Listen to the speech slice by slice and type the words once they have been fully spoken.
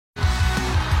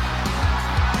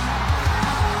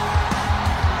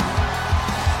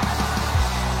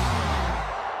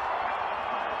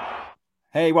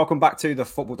Hey, welcome back to the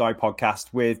Football Dive podcast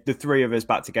with the three of us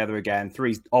back together again.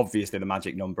 Three's obviously the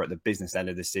magic number at the business end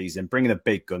of the season, bringing the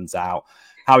big guns out.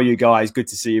 How are you guys? Good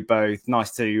to see you both.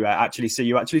 Nice to actually see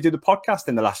you actually do the podcast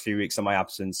in the last few weeks of my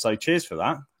absence. So cheers for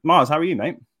that. Myles, how are you,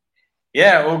 mate?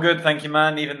 Yeah, all good. Thank you,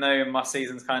 man. Even though my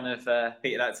season's kind of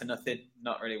petered out to nothing,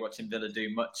 not really watching Villa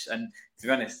do much. And to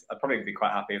be honest, I'd probably be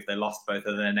quite happy if they lost both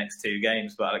of their next two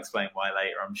games, but I'll explain why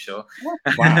later, I'm sure.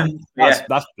 Wow, Yeah.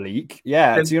 that's bleak.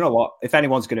 Yeah, so you know what? If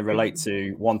anyone's going to relate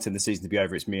to wanting the season to be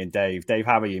over, it's me and Dave. Dave,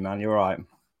 how are you, man? You all right?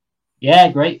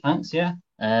 Yeah, great, thanks. Yeah,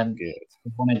 Good.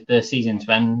 we've wanted the season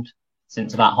to end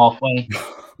since about halfway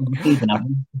through the season,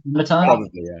 haven't we? Probably,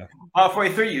 yeah.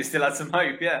 Halfway through, you still had some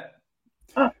hope, yeah.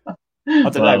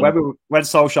 I don't know. When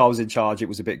Solskjaer was in charge, it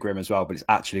was a bit grim as well, but it's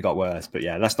actually got worse. But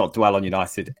yeah, let's not dwell on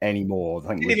United anymore. I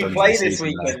think Didn't even play this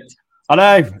weekend. I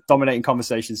know, dominating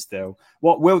conversation still.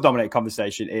 What will dominate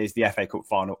conversation is the FA Cup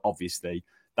final, obviously.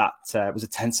 That was a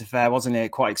tense affair, wasn't it?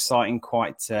 Quite exciting,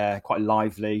 quite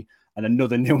lively, and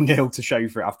another 0-0 to show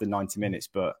for it after 90 minutes.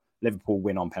 But Liverpool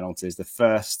win on penalties. The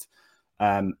first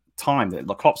time that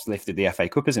Klopp's lifted the FA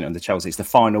Cup, isn't it, under Chelsea? It's the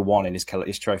final one in his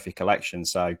trophy collection.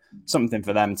 So something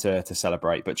for them to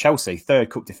celebrate. But Chelsea,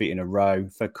 third cup defeat in a row,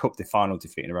 third cup final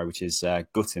defeat in a row, which is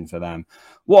gutting for them.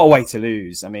 What a way to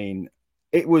lose. I mean,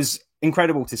 it was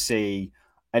incredible to see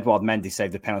Edouard Mendy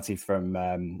save the penalty from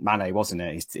Mane, wasn't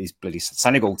it? His bloody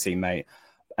Senegal teammate.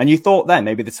 And you thought then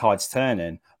maybe the tide's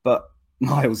turning. But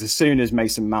Myles, as soon as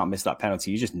Mason Mount missed that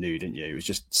penalty, you just knew, didn't you? It was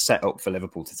just set up for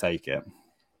Liverpool to take it.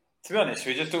 To be honest,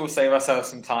 we just all save ourselves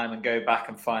some time and go back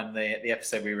and find the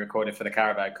episode we recorded for the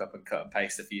Carabao Cup and cut and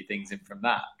paste a few things in from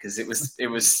that, because it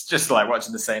was just like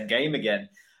watching the same game again.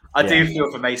 I do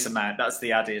feel for Mason Mount. That's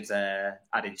the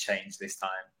added change this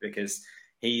time, because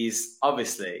he's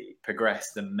obviously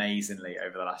progressed amazingly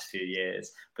over the last few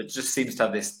years, but just seems to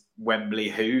have this Wembley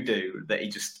hoodoo that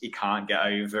he can't get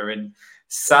over. And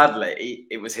sadly,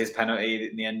 it was his penalty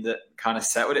in the end that kind of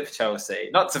settled it for Chelsea.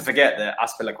 Not to forget that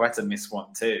Azpilicueta missed one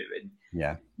too.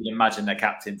 And you'd imagine their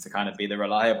captain to kind of be the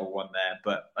reliable one there,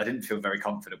 but I didn't feel very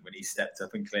confident when he stepped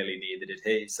up, and clearly neither did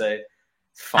he. So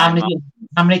how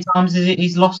many times is it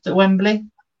he's lost at Wembley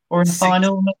or in the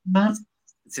final?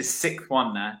 It's his sixth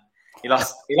one now. He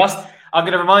lost. I'm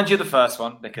going to remind you of the first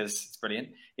one because it's brilliant.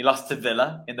 He lost to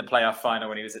Villa in the playoff final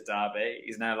when he was at Derby.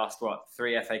 He's now lost,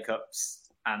 3 FA Cups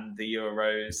and the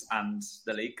Euros and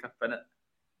the League Cup, isn't it?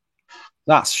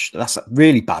 That's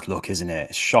really bad luck, isn't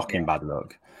it? Shocking bad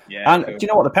luck. Yeah. And do you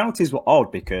know what? The penalties were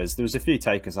odd because there was a few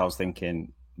takers I was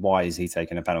thinking, why is he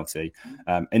taking a penalty?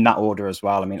 In that order as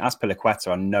well. I mean, Azpilicueta,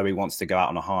 I know he wants to go out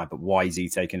on a high, but why is he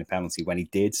taking a penalty when he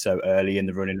did so early in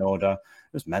the running order?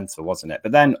 It was mental, wasn't it?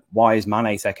 But then why is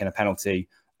Mane taking a penalty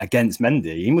against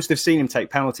Mendy? He must have seen him take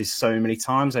penalties so many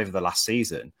times over the last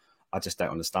season. I just don't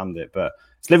understand it. But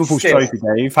it's Liverpool's trophy,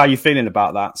 Dave. How are you feeling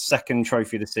about that? Second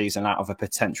trophy of the season out of a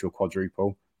potential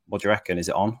quadruple. What do you reckon? Is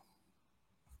it on?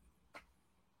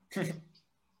 I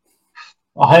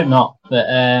hope not. But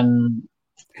I'm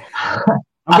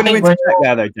going to interject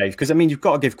there, though, Dave, because, I mean, you've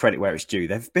got to give credit where it's due.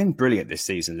 They've been brilliant this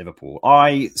season, Liverpool.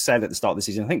 I said at the start of the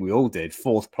season, I think we all did,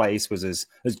 fourth place was as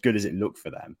good as it looked for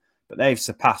them. But they've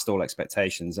surpassed all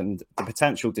expectations, and the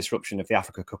potential disruption of the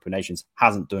Africa Cup of Nations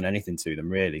hasn't done anything to them,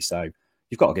 really. So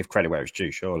you've got to give credit where it's due,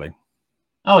 surely.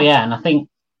 Oh, yeah, and I think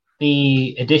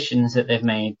the additions that they've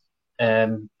made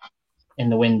in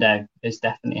the window has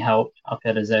definitely helped. I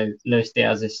feel as though Luis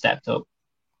Diaz has stepped up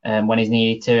when he's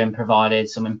needed to and provided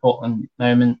some important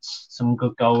moments, some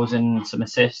good goals and some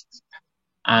assists.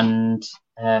 And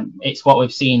it's what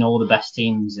we've seen all the best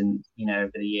teams and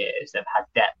over the years. They've had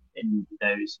depth in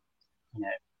those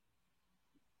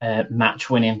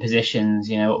match-winning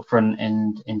positions, up front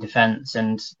and in defence.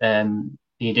 And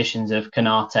the additions of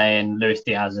Konate and Luis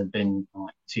Diaz have been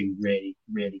two really,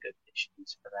 really good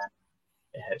additions for them.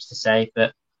 It hurts to say,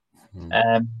 but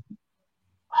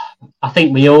I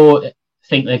think we all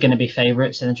think they're going to be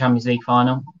favourites in the Champions League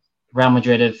final. Real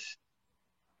Madrid have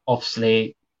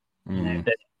obviously, they've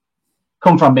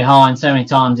come from behind so many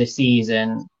times this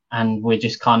season, and we're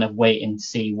just kind of waiting to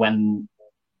see when.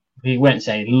 We won't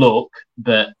say luck,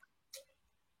 but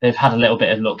they've had a little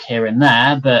bit of luck here and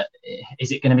there. But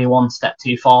is it going to be one step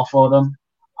too far for them?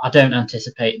 I don't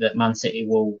anticipate that Man City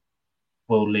will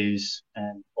lose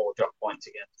or drop points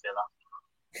against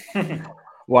Villa.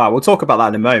 Wow, we'll talk about that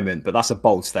in a moment, but that's a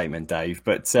bold statement, Dave.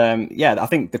 But I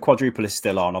think the quadruple is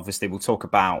still on. Obviously, we'll talk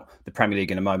about the Premier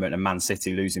League in a moment and Man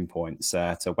City losing points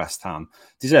to West Ham.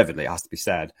 Deservedly, it has to be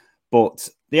said. But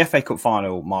the FA Cup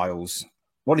final, Myles,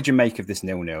 What did you make of this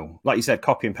 0-0? Like you said,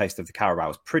 copy and paste of the Carabao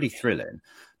was pretty thrilling.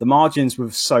 The margins were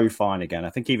so fine again.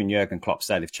 I think even Jurgen Klopp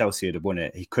said if Chelsea had won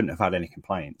it, he couldn't have had any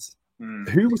complaints.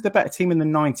 Who was the better team in the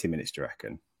 90 minutes, do you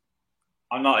reckon?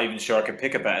 I'm not even sure I could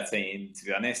pick a better team, to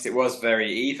be honest. It was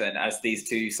very even, as these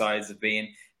two sides have been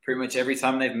pretty much every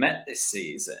time they've met this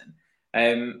season.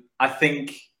 I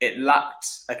think it lacked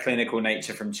a clinical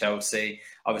nature from Chelsea.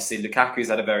 Obviously, Lukaku's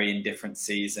had a very indifferent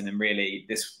season, and really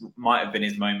this might have been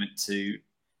his moment to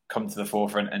come to the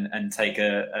forefront and take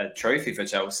a trophy for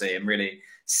Chelsea and really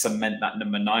cement that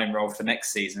number 9 role for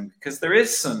next season, because there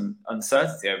is some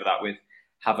uncertainty over that with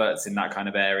Havertz in that kind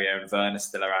of area and Werner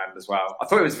still around as well. I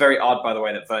thought it was very odd, by the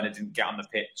way, that Werner didn't get on the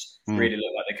pitch. Really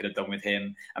looked like they could have done with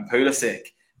him. And Pulisic,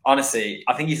 honestly,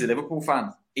 I think he's a Liverpool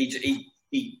fan.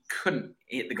 He couldn't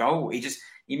hit the goal.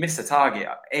 He missed the target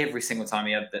every single time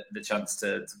he had the chance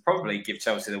to probably give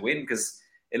Chelsea the win, because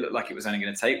it looked like it was only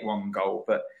going to take one goal.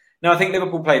 But no, I think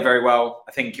Liverpool played very well.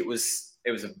 I think it was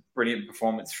a brilliant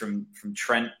performance from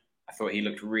Trent. I thought he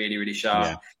looked really, really sharp.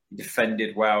 Yeah. He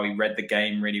defended well. He read the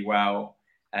game really well.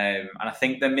 And I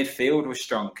think their midfield was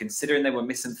strong, considering they were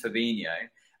missing Fabinho,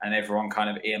 and everyone kind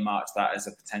of earmarked that as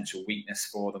a potential weakness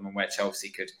for them and where Chelsea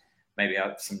could maybe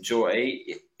have some joy.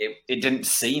 It didn't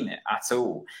seem it at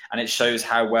all. And it shows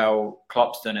how well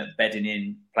Klopp's done at bedding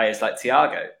in players like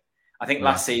Thiago. I think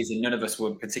last season, none of us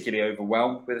were particularly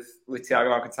overwhelmed with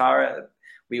Thiago Alcantara.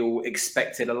 We all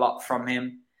expected a lot from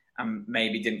him and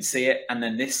maybe didn't see it. And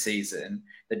then this season,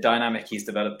 the dynamic he's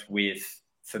developed with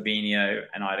Fabinho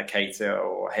and either Keita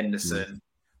or Henderson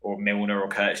or Milner or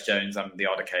Curtis Jones on the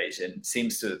odd occasion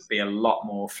seems to be a lot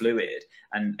more fluid.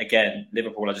 And again,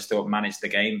 Liverpool, I just thought, managed the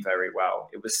game very well.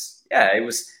 It was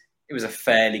a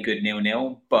fairly good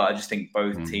 0-0, but I just think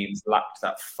both teams lacked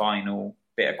that final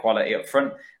bit of quality up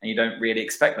front, and you don't really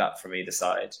expect that from either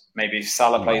side. Maybe if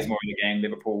Salah plays more in the game,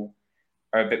 Liverpool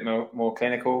are a bit more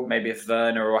clinical. Maybe if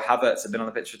Werner or Havertz had been on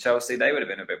the pitch for Chelsea, they would have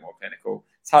been a bit more clinical.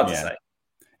 It's hard to say.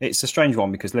 It's a strange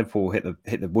one because Liverpool hit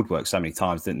the woodwork so many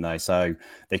times, didn't they? So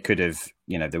they could have,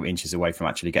 they were inches away from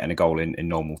actually getting a goal in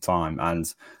normal time.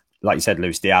 And like you said,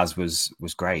 Luis Diaz was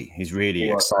great. He's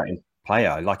really exciting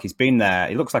player. Like he's been there.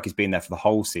 It looks like he's been there for the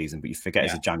whole season, but you forget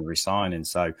it's a January signing.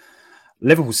 So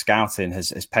Liverpool scouting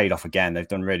has paid off again. They've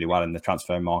done really well in the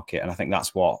transfer market. And I think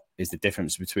that's what is the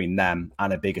difference between them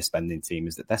and a bigger spending team,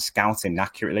 is that they're scouting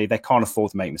accurately. They can't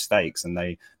afford to make mistakes, and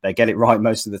they get it right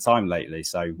most of the time lately.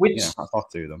 So hats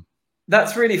off to them.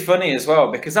 That's really funny as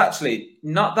well, because actually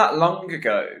not that long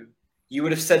ago, you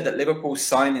would have said that Liverpool's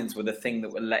signings were the thing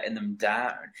that were letting them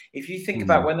down. If you think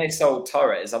about when they sold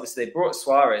Torres, obviously they brought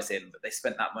Suarez in, but they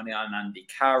spent that money on Andy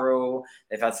Carroll.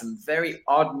 They've had some very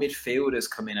odd midfielders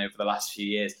come in over the last few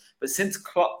years. But since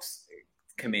Klopp's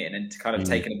come in and kind of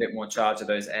taken a bit more charge of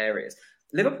those areas,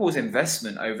 Liverpool's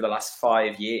investment over the last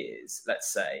 5 years,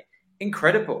 let's say,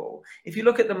 incredible. If you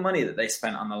look at the money that they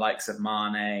spent on the likes of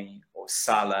Mane or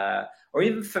Salah or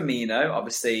even Firmino,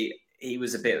 obviously he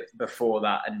was a bit before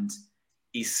that and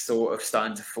he's sort of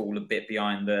starting to fall a bit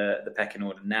behind the pecking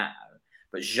order now.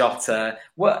 But Jota,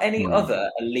 were any other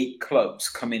elite clubs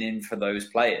coming in for those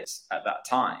players at that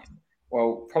time?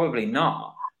 Well, probably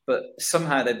not. But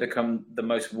somehow they've become the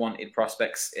most wanted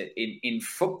prospects in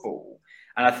football.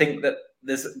 And I think that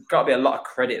there's got to be a lot of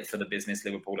credit for the business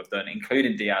Liverpool have done,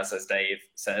 including Diaz, as Dave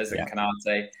says, and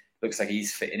Canate. Looks like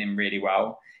he's fitting in really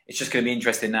well. It's just going to be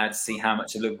interesting now to see how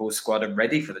much of Liverpool's squad are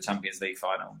ready for the Champions League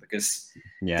final, because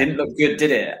it didn't look good,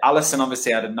 did it? Alisson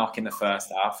obviously had a knock in the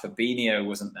first half. Fabinho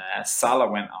wasn't there. Salah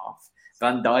went off.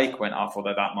 Van Dijk went off,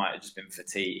 although that might have just been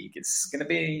fatigue. It's going to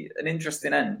be an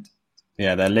interesting end.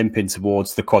 Yeah, they're limping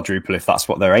towards the quadruple if that's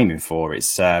what they're aiming for.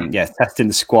 It's testing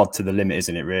the squad to the limit,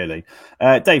 isn't it, really?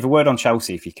 Dave, a word on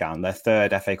Chelsea if you can. Their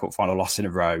third FA Cup final loss in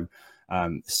a row.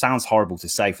 Sounds horrible to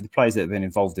say for the players that have been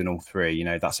involved in all three.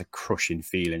 That's a crushing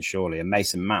feeling, surely. And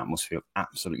Mason Mount must feel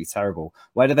absolutely terrible.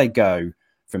 Where do they go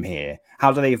from here?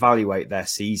 How do they evaluate their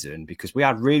season? Because we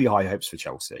had really high hopes for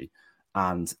Chelsea,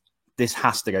 and this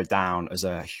has to go down as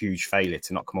a huge failure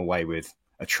to not come away with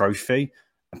a trophy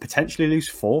and potentially lose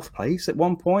fourth place at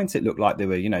one point. It looked like they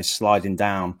were, sliding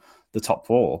down the top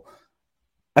four.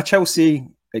 Are Chelsea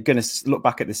going to look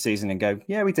back at this season and go,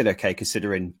 yeah, we did okay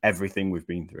considering everything we've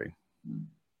been through?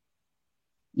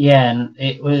 Yeah, and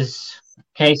it was a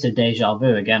case of deja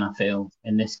vu again, I feel,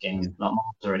 in this game. Like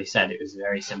Mark's already said, it was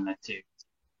very similar to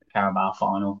the Carabao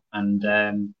final.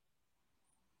 And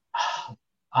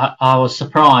I was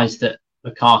surprised that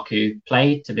Lukaku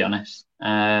played, to be honest.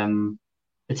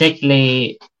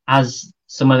 Particularly as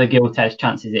some of the gilt-edged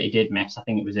chances that he did miss, I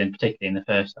think it was particularly in the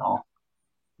first half.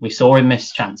 We saw him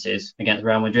miss chances against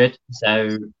Real Madrid.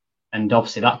 And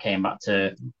obviously that came back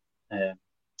to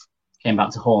came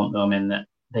back to haunt them, in that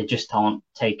they just aren't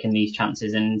taking these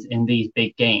chances. And in these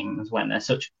big games, when they're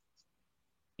such,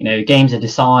 games are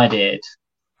decided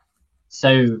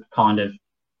so kind of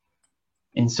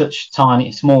in such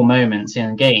tiny, small moments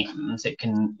in games, it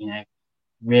can,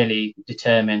 really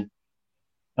determine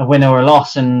a win or a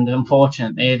loss. And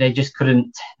unfortunately, they just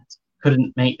couldn't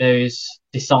make those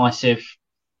decisive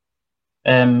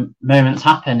moments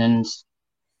happen. And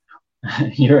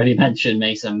you already mentioned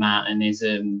Mason Mount and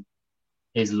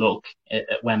his luck at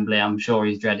Wembley. I'm sure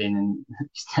he's dreading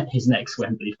his next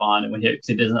Wembley final. He hopes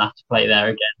he doesn't have to play there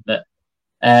again. But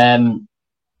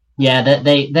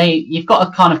they you've got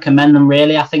to kind of commend them,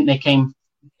 really. I think they came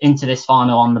into this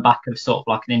final on the back of sort of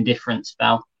like an indifferent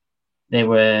spell.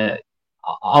 I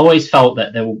always felt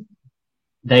that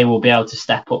they will be able to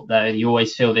step up, though. You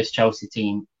always feel this Chelsea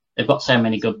team, they've got so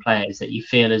many good players that you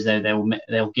feel as though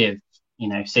they'll give,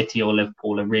 City or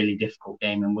Liverpool a really difficult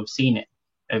game, and we've seen it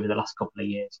over the last couple of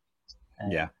years.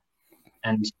 And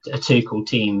a Tuchel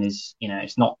team is,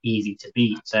 it's not easy to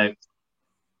beat. So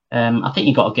I think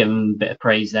you've got to give them a bit of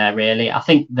praise there, really. I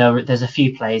think there's a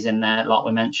few players in there, like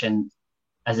we mentioned,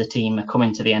 as a team are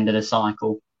coming to the end of the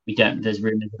cycle. There's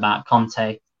rumours about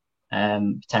Conte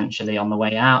potentially on the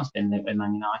way out. It's been linked with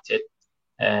Man United.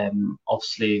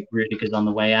 Obviously, Rudiger's on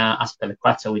the way out.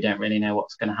 Azpilicueta, we don't really know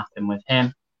what's going to happen with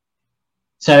him.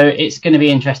 So it's going to be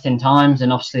interesting times.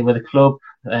 And obviously, with the club,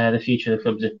 the future of the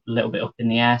club's a little bit up in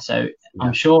the air. So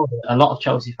I'm sure a lot of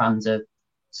Chelsea fans are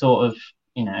sort of,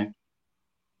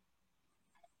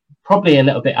 probably a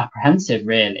little bit apprehensive,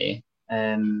 really,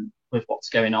 with what's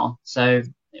going on. So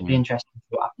it'll be interesting to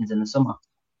see what happens in the summer.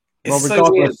 Well,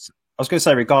 regardless, I was going to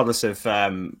say, regardless of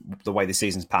the way the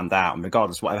season's panned out, and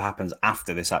regardless of whatever happens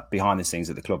after this, behind the scenes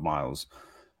at the club, Myles,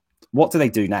 what do they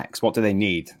do next? What do they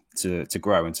need to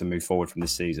grow and to move forward from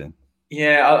this season?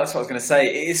 Yeah, that's what I was going to say.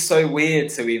 It is so weird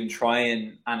to even try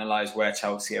and analyse where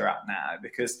Chelsea are at now,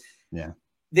 because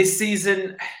this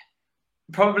season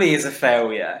probably is a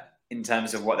failure in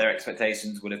terms of what their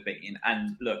expectations would have been.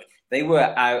 And look, they were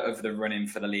out of the running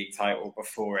for the league title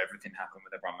before everything happened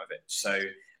with Abramovich. So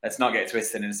let's not get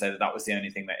twisted and say that was the only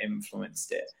thing that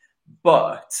influenced it.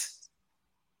 But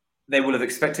they will have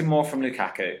expected more from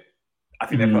Lukaku. I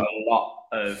think they put a lot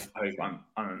of hope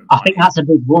on I think that's a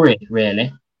big worry,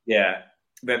 really. Yeah.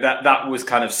 That was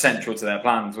kind of central to their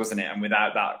plans, wasn't it? And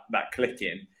without that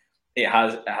clicking, it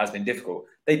has been difficult.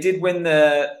 They did win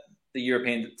the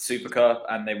European Super Cup,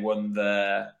 and they won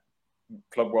the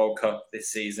Club World Cup this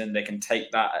season. They can take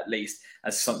that at least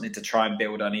as something to try and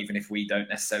build on, even if we don't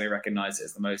necessarily recognise it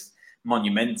as the most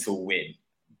monumental win.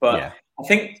 But I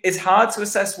think it's hard to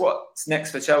assess what's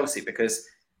next for Chelsea, because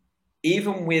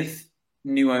even with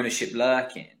new ownership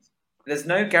lurking, there's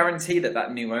no guarantee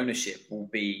that new ownership will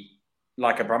be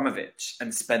like Abramovich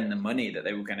and spend the money that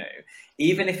they were going to.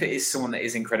 Even if it is someone that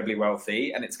is incredibly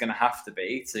wealthy, and it's going to have to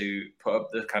be to put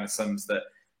up the kind of sums that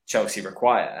Chelsea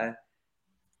require,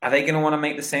 are they going to want to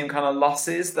make the same kind of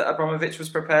losses that Abramovich was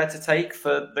prepared to take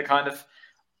for the kind of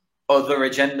other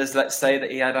agendas, let's say,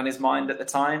 that he had on his mind at the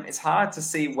time? It's hard to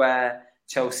see where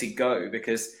Chelsea go,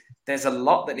 because there's a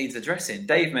lot that needs addressing.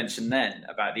 Dave mentioned then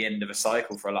about the end of a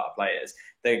cycle for a lot of players.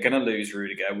 They're going to lose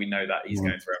Rudiger. We know that he's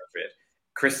going to Real Madrid.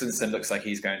 Christensen looks like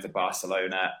he's going to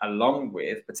Barcelona, along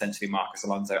with potentially Marcos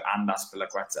Alonso and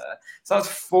Azpilicueta. So that's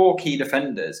 4 key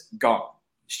defenders gone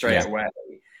straight away.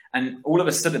 And all of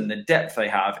a sudden, the depth they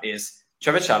have is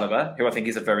Trevor Chalobah, who I think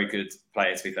is a very good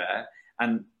player, to be fair.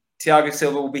 And Thiago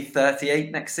Silva will be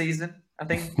 38 next season, I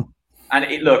think.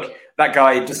 And look, that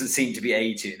guy doesn't seem to be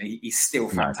aging. He's still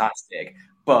fantastic.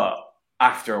 But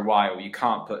after a while, you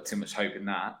can't put too much hope in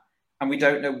that. And we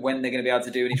don't know when they're going to be able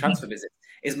to do any transfer visits.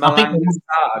 Is Malanga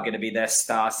Sarr going to be their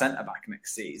star centre-back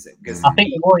next season? Because I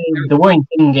think the worrying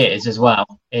thing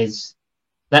is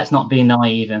let's not be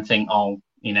naive and think,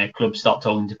 clubs stop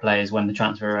talking to players when the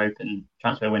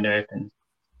transfer window opens.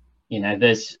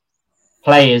 There's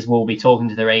players will be talking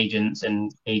to their agents,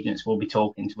 and agents will be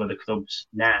talking to other clubs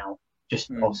now.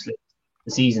 Just obviously,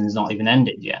 the season's not even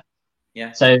ended yet.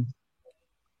 Yeah. So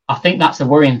I think that's the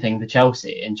worrying thing for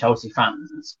Chelsea and Chelsea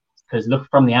fans. Because look,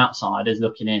 from the outsiders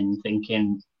looking in,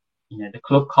 thinking, the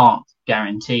club can't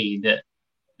guarantee that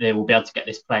they will be able to get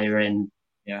this player in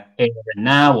here and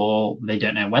now, or they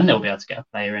don't know when they'll be able to get a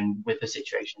player in with the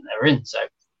situation they're in. So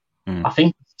I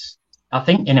think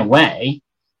in a way,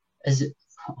 it's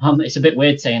a bit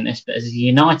weird saying this, but as a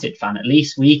United fan, at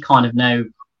least we kind of know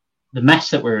the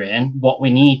mess that we're in, what we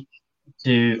need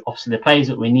to, obviously the players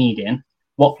that we need in,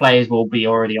 what players will be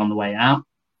already on the way out.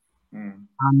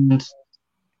 And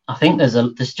I think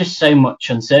there's just so much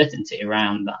uncertainty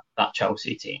around that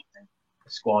Chelsea team, the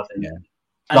squad.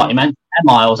 like you mentioned,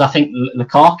 Myles, I think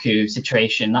Lukaku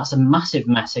situation, that's a massive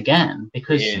mess again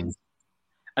because.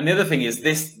 And the other thing is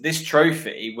this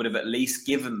trophy would have at least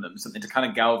given them something to kind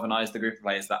of galvanise the group of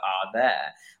players that are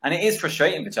there. And it is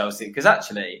frustrating for Chelsea because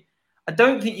actually, I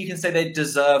don't think you can say they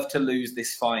deserve to lose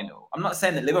this final. I'm not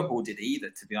saying that Liverpool did either,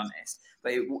 to be honest.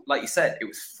 But like you said, it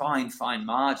was fine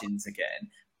margins again.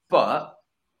 But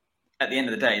at the end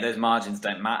of the day, those margins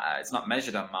don't matter. It's not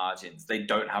measured on margins. They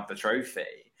don't have the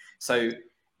trophy. So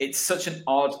it's such an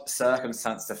odd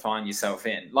circumstance to find yourself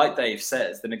in. Like Dave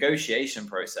says, the negotiation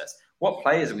process. What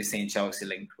players are we seeing Chelsea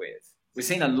linked with? We've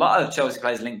seen a lot of Chelsea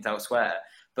players linked elsewhere,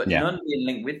 but none being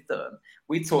linked with them.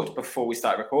 We talked before we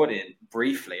started recording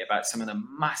briefly about some of the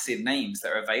massive names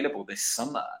that are available this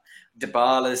summer.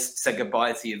 Dybala's said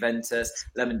goodbye to Juventus.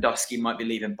 Lewandowski might be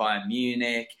leaving Bayern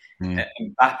Munich.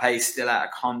 Mbappe's still out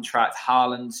of contract.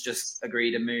 Haaland's just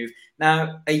agreed to move.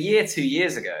 Now, 2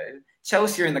 years ago,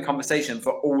 Chelsea are in the conversation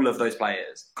for all of those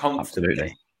players.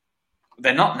 Absolutely.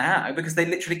 They're not now because they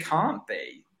literally can't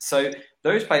be. So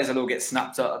those players will all get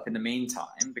snapped up in the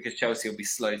meantime because Chelsea will be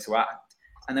slow to act.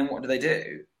 And then what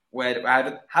do?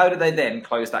 How do they then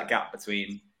close that gap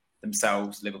between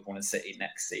themselves, Liverpool and City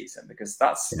next season? Because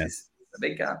that's a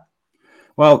big gap.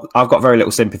 Well, I've got very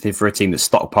little sympathy for a team that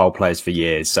stockpiled players for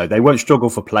years, so they won't struggle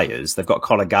for players. They've got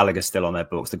Conor Gallagher still on their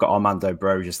books. They've got Armando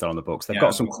Broja still on the books. They've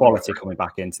got some quality coming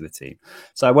back into the team.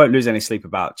 So I won't lose any sleep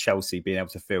about Chelsea being able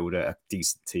to field a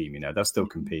decent team. They'll still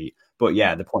compete. But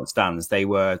yeah, the point stands. They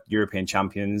were European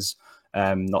champions.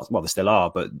 They still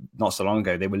are, but not so long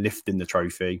ago, they were lifting the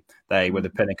trophy. They were the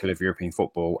pinnacle of European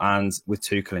football. And with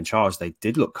Tuchel in charge, they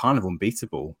did look kind of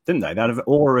unbeatable, didn't they? They had an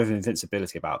aura of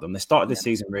invincibility about them. They started the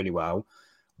season really well.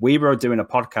 We were doing a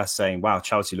podcast saying, wow,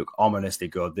 Chelsea look ominously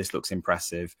good. This looks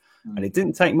impressive. And it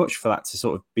didn't take much for that to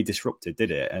sort of be disrupted,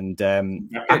 did it? And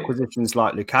acquisitions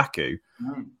like Lukaku,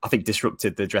 I think,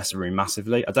 disrupted the dressing room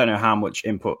massively. I don't know how much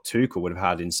input Tuchel would have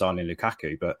had in signing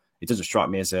Lukaku, but it doesn't strike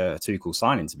me as a Tuchel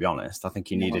signing, to be honest. I think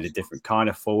he needed a different kind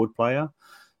of forward player.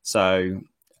 So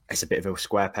it's a bit of a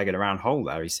square peg in a round hole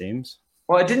there, he seems.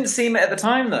 Well, it didn't seem it at the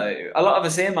time, though. A lot of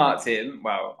us earmarked him.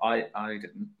 Well, I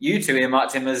didn't. You two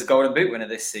earmarked him as Golden Boot winner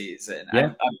this season.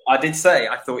 Yeah. And I did say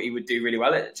I thought he would do really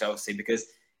well at Chelsea because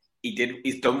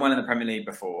he's done well in the Premier League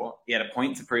before. He had a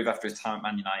point to prove after his time at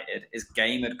Man United. His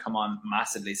game had come on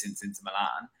massively since Inter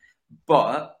Milan.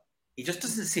 But he just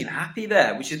doesn't seem happy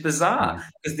there, which is bizarre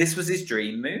because this was his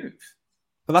dream move.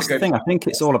 But that's the thing. I think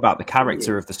it's all about the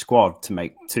character of the squad to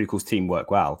make Tuchel's team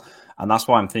work well. And that's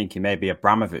why I'm thinking maybe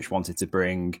Abramovich wanted to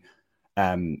bring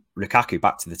Lukaku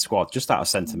back to the squad just out of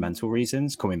sentimental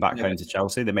reasons, coming back home to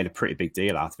Chelsea. They made a pretty big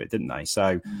deal out of it, didn't they?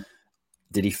 So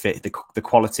did he fit the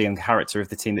quality and character of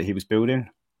the team that he was building?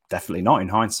 Definitely not in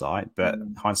hindsight, but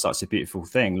hindsight's a beautiful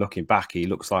thing. Looking back, he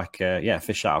looks like a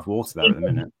fish out of water there at the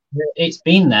minute. It's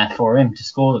been there for him to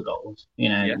score the goals.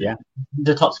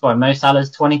 The top scorer, Mo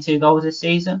Salah's 22 goals this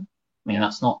season. I mean,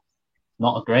 that's not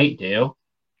a great deal.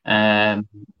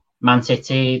 Man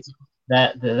City,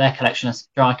 their collection of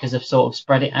strikers have sort of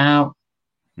spread it out,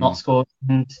 not scored.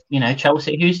 And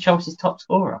Chelsea, who's Chelsea's top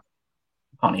scorer?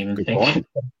 I can't even think who it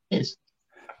is.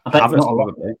 I bet not a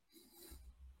lot.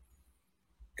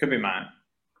 Could be man.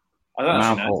 I don't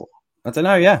actually know. I don't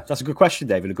know. Yeah, that's a good question,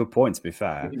 David. A good point, to be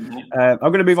fair. I'm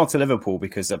going to move on to Liverpool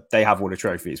because they have won a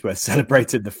trophy. It's worth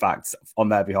celebrating the fact on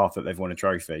their behalf that they've won a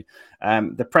trophy.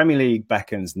 The Premier League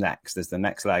beckons next. There's the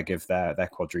next leg of their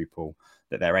quadruple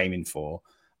that they're aiming for.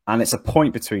 And it's a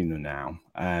point between them now.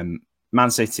 Man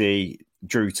City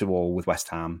drew 2-2 with West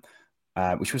Ham,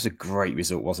 which was a great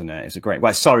result, wasn't it? It was a great...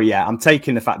 Well, sorry, yeah. I'm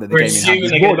taking the fact that the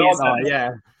game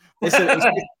in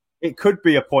hand... It could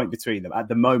be a point between them. At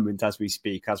the moment, as we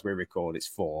speak, as we record, it's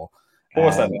 4.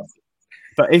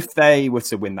 But if they were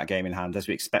to win that game in hand, as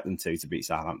we expect them to beat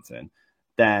Southampton,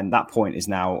 then that point is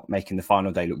now making the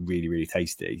final day look really, really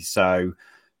tasty. So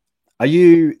are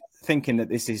you thinking that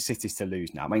this is City's to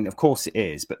lose now? I mean, of course it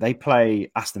is, but they play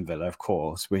Aston Villa, of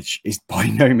course, which is by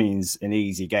no means an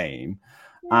easy game.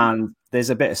 And there's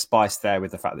a bit of spice there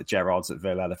with the fact that Gerrard's at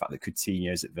Villa, the fact that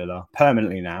Coutinho's at Villa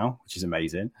permanently now, which is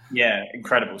amazing. Yeah,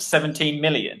 incredible. 17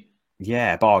 million.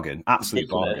 Yeah, bargain. Absolute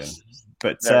bargain.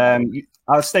 But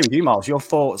I'll stay with you, Myles. Your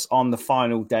thoughts on the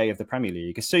final day of the Premier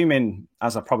League, assuming,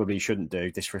 as I probably shouldn't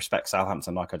do, disrespect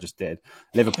Southampton like I just did,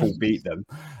 Liverpool beat them,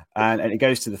 and it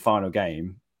goes to the final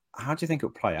game. How do you think it'll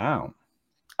play out?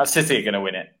 City are going to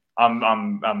win it.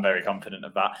 I'm very confident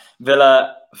of that.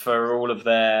 Villa, for all of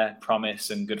their promise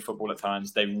and good football at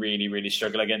times, they really, really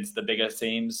struggle against the bigger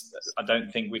teams. I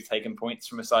don't think we've taken points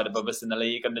from a side above us in the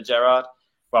league under Gerrard.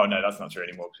 Well, no, that's not true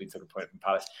anymore because we took a point from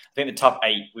Palace. I think the top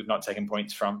 8 we've not taken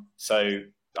points from. So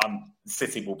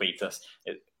City will beat us.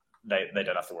 They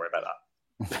don't have to worry about that.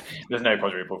 There's no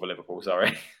quadruple for Liverpool,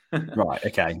 sorry. Right,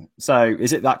 okay. So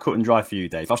is it that cut and dry for you,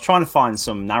 Dave? I was trying to find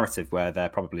some narrative where there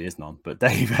probably is none. But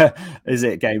Dave, is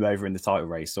it game over in the title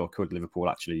race, or could Liverpool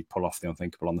actually pull off the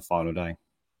unthinkable on the final day?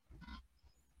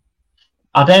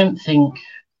 I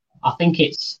think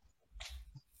it's,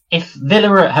 if Villa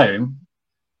are at home,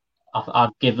 I'd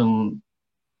give them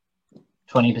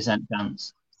 20%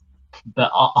 chance.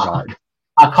 But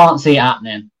I can't see it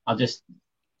happening.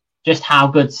 Just how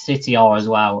good City are as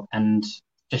well, and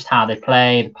just how they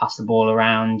play, they pass the ball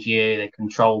around you, they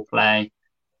control play.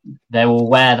 They will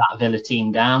wear that Villa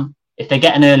team down. If they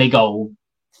get an early goal,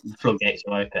 the floodgates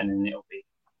will open, and it'll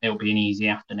be an easy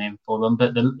afternoon for them.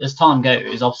 But as time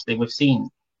goes, obviously we've seen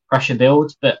pressure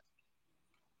build, but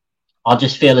I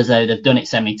just feel as though they've done it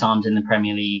so many times in the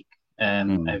Premier League over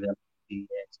the last few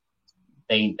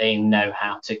years. They know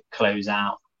how to close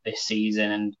out this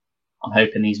season, and I'm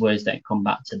hoping these words don't come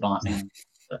back to bite me.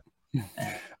 But,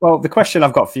 well, the question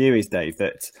I've got for you is, Dave,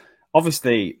 that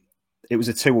obviously it was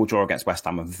a 2-2 draw against West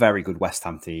Ham, a very good West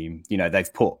Ham team. You know,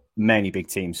 they've put many big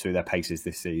teams through their paces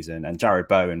this season, and Jared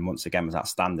Bowen, once again, was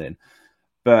outstanding.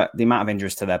 But the amount of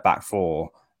injuries to their back four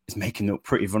is making them look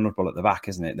pretty vulnerable at the back,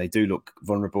 isn't it? They do look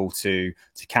vulnerable to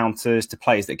counters, to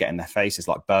players that get in their faces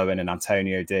like Bowen and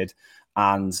Antonio did.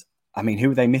 And I mean, who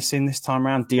were they missing this time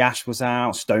around? Diash was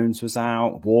out, Stones was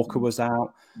out, Walker was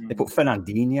out. They put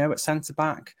Fernandinho at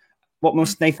centre-back. What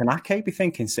must Nathan Ake be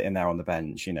thinking sitting there on the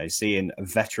bench, you know, seeing a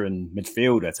veteran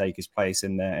midfielder take his place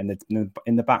in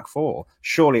the back four?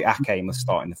 Surely Ake must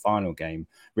start in the final game,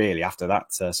 really, after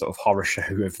that sort of horror show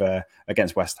of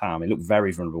against West Ham. He looked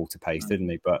very vulnerable to pace, didn't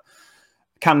he? But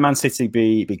can Man City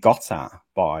be got at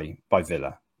by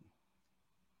Villa?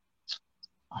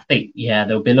 I think,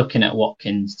 they'll be looking at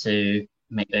Watkins to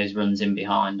make those runs in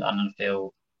behind, and I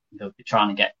feel they'll be trying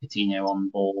to get Coutinho on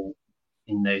ball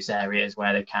in those areas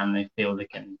where they can. They feel they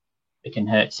can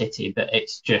hurt City, but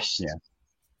it's just,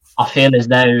 I feel as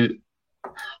though,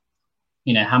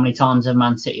 you know, how many times have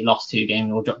Man City lost 2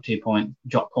 games or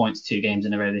dropped points 2 games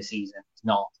in a row this season? It's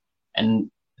not. And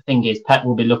the thing is, Pep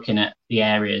will be looking at the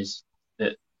areas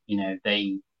that, you know,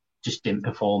 they just didn't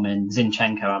perform in.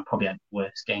 Zinchenko probably had the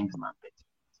worst game for Man City.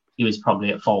 He was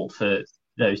probably at fault for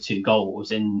those 2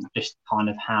 goals, and just kind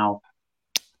of how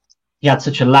he had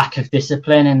such a lack of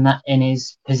discipline in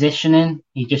his positioning.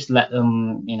 He just let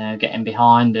them, you know, get in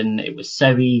behind, and it was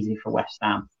so easy for West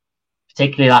Ham.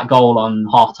 Particularly that goal on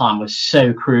half time was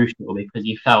so crucial, because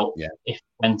you felt if it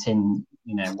went in,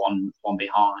 you know, one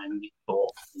behind, you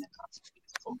thought, you know, that's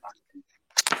come back and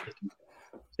they can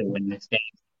still win this game.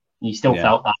 And you still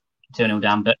felt that 2-0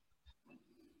 down, but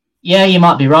yeah, you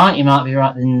might be right. You might be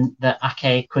right in that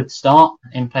Ake could start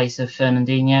in place of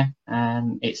Fernandinho.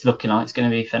 It's looking like it's going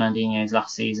to be Fernandinho's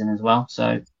last season as well.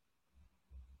 So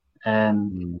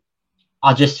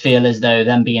I just feel as though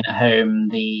them being at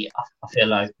home, I feel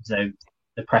like as though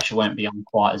the pressure won't be on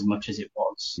quite as much as it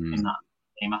was in that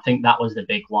game. I think that was the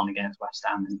big one against West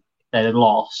Ham. And if they had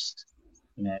lost,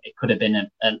 you know, it could have been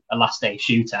a last day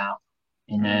shootout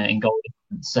in goal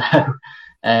difference. So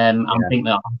I'm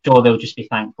sure they'll just be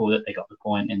thankful that they got the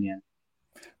point in the end.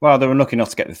 Well, they were lucky not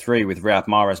to get the 3 with Riyad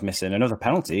Mahrez missing another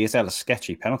penalty. He's had a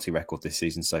sketchy penalty record this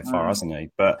season so far, hasn't he?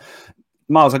 But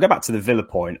Myles, I'll go back to the Villa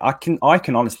point. I can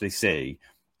honestly see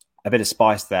a bit of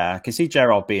spice there. I can see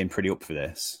Gerrard being pretty up for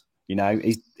this. You know,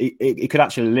 he could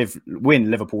actually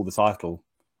win Liverpool the title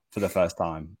for the first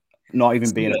time, not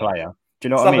even being a player. Do you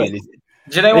know what I mean?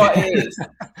 Do you know what it is?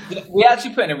 We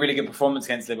actually put in a really good performance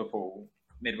against Liverpool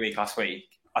midweek last week.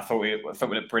 I thought we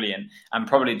looked brilliant and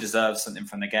probably deserved something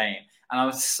from the game. And I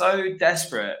was so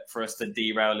desperate for us to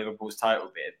derail Liverpool's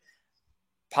title bid,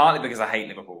 partly because I hate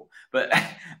Liverpool, but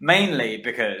mainly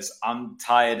because I'm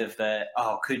tired of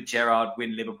could Gerrard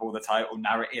win Liverpool the title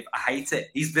narrative? I hate it.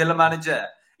 He's Villa manager.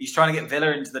 He's trying to get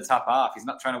Villa into the top half. He's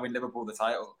not trying to win Liverpool the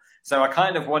title. So I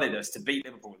kind of wanted us to beat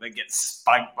Liverpool and then get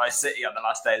spanked by City on the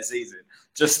last day of the season,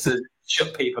 just to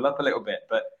shut people up a little bit.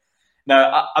 But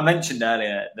no, I mentioned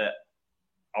earlier that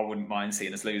I wouldn't mind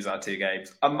seeing us lose our 2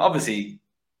 games. I'm obviously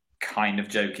kind of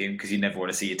joking, because you never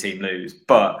want to see your team lose.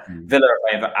 But Villa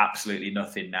are away for absolutely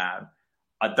nothing now.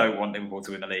 I don't want Liverpool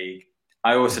to win the league.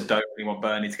 I also don't really want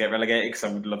Burnley to get relegated, because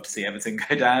I would love to see Everton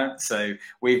go down. So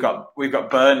we've got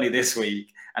Burnley this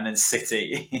week, and then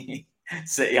City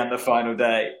on the final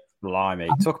day. Blimey.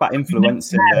 Talk about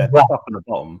influencing the top and the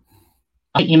bottom.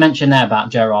 I think you mentioned there about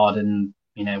Gerrard and,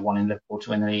 you know, wanting Liverpool to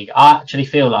win the league. I actually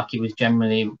feel like he was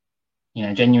genuinely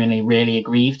really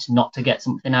aggrieved not to get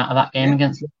something out of that game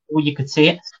against Liverpool. You could see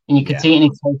it, and you could see it in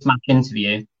his post-match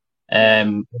interview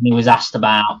when he was asked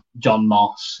about John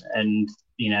Moss and,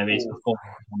 his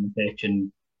performance on the pitch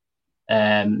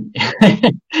and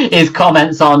his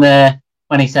comments on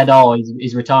when he said, "Oh,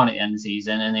 he's retiring at the end of the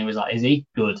season," and he was like, "Is he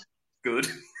good?" Good.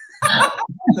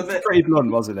 Pretty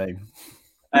blunt, wasn't he?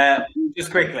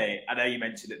 Just quickly, I know you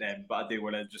mentioned it then, but I do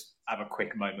want to just have a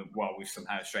quick moment while we've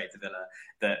somehow strayed to Villa,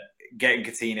 that getting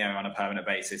Coutinho on a permanent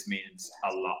basis means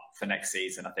a lot for next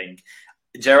season, I think.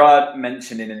 Gerrard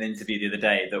mentioned in an interview the other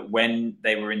day that when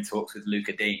they were in talks with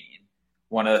Luca Dean,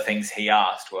 one of the things he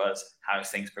asked was, how's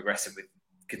things progressing with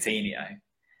Coutinho?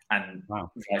 And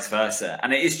vice versa.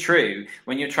 And it is true,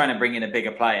 when you're trying to bring in a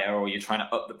bigger player or you're trying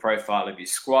to up the profile of your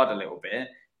squad a little bit,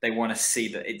 they want to see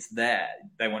that it's there.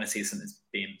 They want to see something that's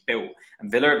being built. And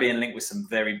Villa are being linked with some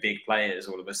very big players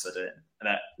all of a sudden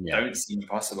that don't seem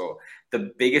possible.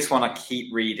 The biggest one I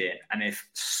keep reading, and if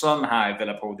somehow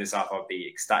Villa pulled this off, I'll be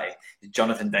ecstatic, is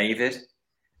Jonathan David.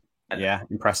 Yeah,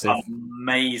 impressive.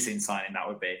 Amazing signing that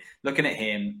would be. Looking at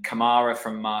him, Kamara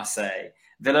from Marseille.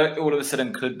 Villa all of a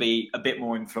sudden could be a bit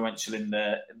more influential in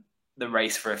the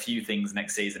race for a few things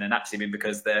next season, and actually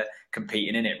because they're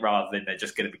competing in it rather than they're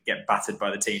just going to get battered by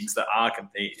the teams that are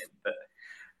competing. But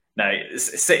no,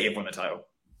 City have won the title,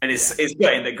 and it's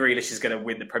gutting that Grealish is going to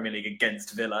win the Premier League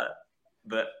against Villa.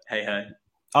 But hey.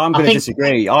 I'm going to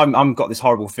disagree. I'm got this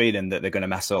horrible feeling that they're going to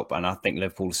mess up, and I think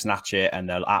Liverpool will snatch it, and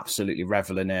they'll absolutely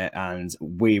revel in it, and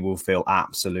we will feel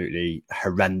absolutely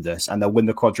horrendous, and they'll win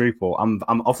the quadruple.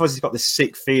 I've obviously got this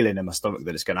sick feeling in my stomach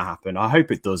that it's going to happen. I hope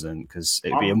it doesn't, because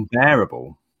it'd be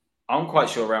unbearable. I'm quite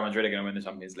sure Real Madrid are going to win the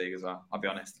Champions League as well. I'll be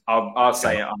honest. I'll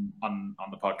say it on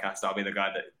the podcast. I'll be the guy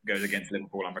that goes against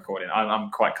Liverpool on recording. I'm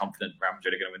quite confident Real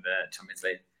Madrid are going to win the Champions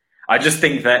League. I just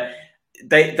think that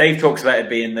Dave talks about it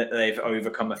being that they've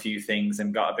overcome a few things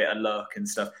and got a bit of luck and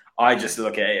stuff. I just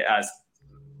look at it as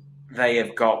they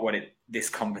have got this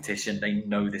competition. They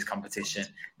know this competition.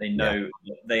 They know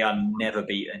they are never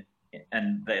beaten,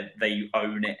 and they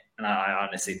own it. And I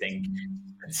honestly think,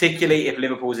 particularly if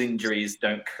Liverpool's injuries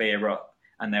don't clear up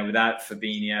and they're without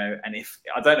Fabinho, and if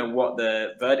I don't know what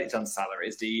the verdict on Salah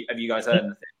is. Have you guys heard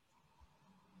anything?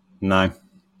 No.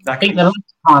 I think the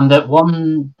last time that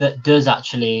one that does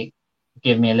actually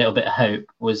give me a little bit of hope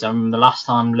was the last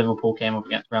time Liverpool came up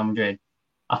against Real Madrid.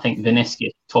 I think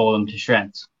Vinicius tore them to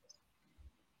shreds.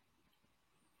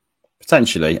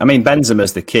 Potentially. I mean,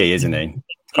 Benzema's the key, isn't he?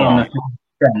 I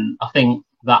think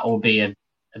that will be a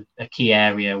key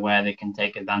area where they can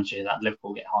take advantage of that.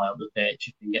 Liverpool get high up the pitch,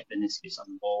 you can get Vinicius on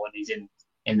the ball when he's in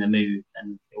the move,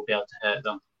 and he'll be able to hurt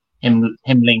them. Him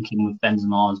linking with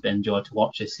Benzema has been a joy to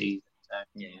watch this season.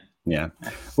 So, yeah.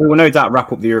 We will no doubt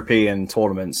wrap up the European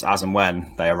tournaments as and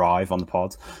when they arrive on the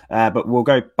pod. But we'll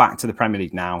go back to the Premier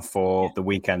League now for the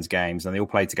weekend's games, and they all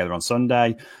played together on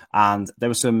Sunday. And there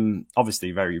were some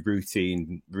obviously very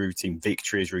routine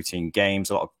victories, routine games,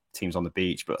 a lot of teams on the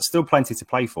beach, but still plenty to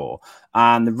play for.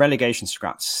 And the relegation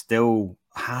scrap still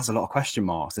has a lot of question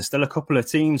marks. There's still a couple of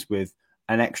teams with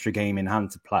an extra game in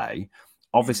hand to play.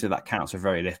 Obviously, that counts for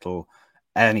very little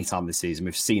any time this season.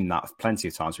 We've seen that plenty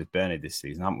of times with Burnley this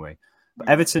season, haven't we? But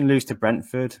Everton lose to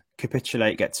Brentford,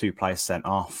 capitulate, get 2 players sent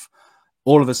off.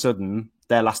 All of a sudden,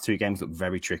 their last 2 games look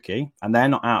very tricky, and they're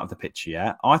not out of the picture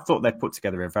yet. I thought they'd put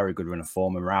together a very good run of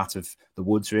form and were out of the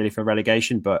woods really for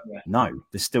relegation, but no,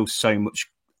 there's still so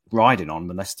much riding on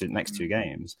the next 2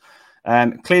 games.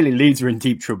 Clearly, Leeds are in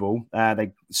deep trouble.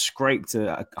 They scraped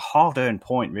a hard-earned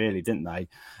point, really, didn't they?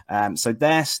 So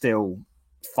they're still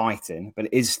fighting, but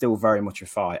it is still very much a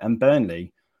fight. And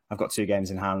Burnley, I've got 2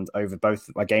 games in hand over both,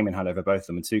 a game in hand over both of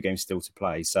them, and 2 games still to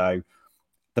play. So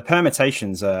the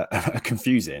permutations are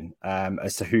confusing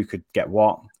as to who could get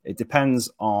what. It depends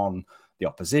on the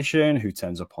opposition, who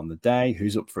turns up on the day,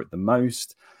 who's up for it the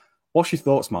most. What's your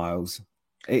thoughts, Myles?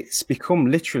 It's become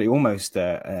literally almost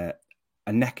a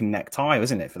neck and neck tie,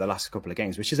 isn't it, for the last couple of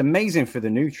games, which is amazing for the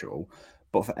neutral,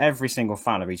 but for every single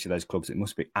fan of each of those clubs, it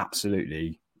must be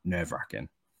absolutely nerve-wracking.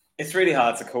 It's really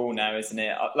hard to call now, isn't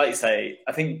it? Like you say,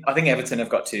 I think Everton have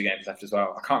got 2 games left as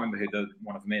well. I can't remember who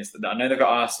one of them is. I know they've got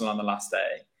Arsenal on the last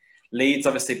day. Leeds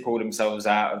obviously pulled themselves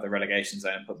out of the relegation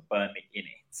zone and put Burnley in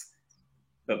it.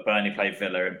 But Burnley played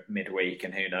Villa midweek,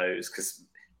 and who knows? Because,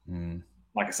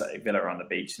 like I say, Villa are on the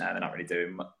beach now. They're not really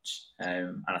doing much.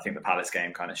 And I think the Palace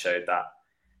game kind of showed that.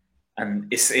 And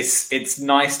it's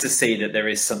nice to see that there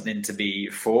is something to be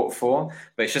fought for,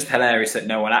 but it's just hilarious that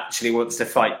no one actually wants to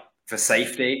fight for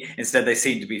safety. Instead, they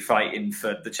seem to be fighting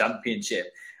for the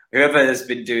championship. Whoever has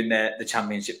been doing the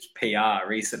championship's PR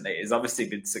recently has obviously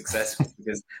been successful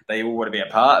because they all want to be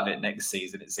a part of it next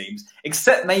season, it seems.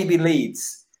 Except maybe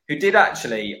Leeds, who did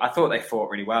actually, I thought they fought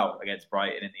really well against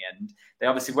Brighton in the end. They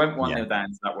obviously went 1-0 down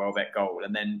to that Welbeck goal,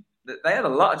 and then they had a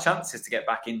lot of chances to get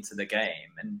back into the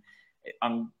game. And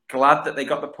I'm glad that they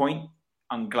got the point.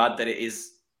 I'm glad that it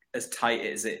is as tight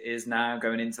as it is now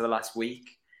going into the last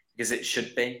week, because it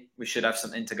should be. We should have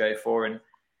something to go for, and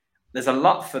there's a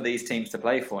lot for these teams to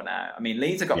play for now. I mean,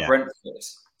 Leeds have got Brentford.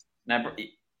 Now,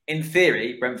 in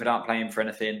theory, Brentford aren't playing for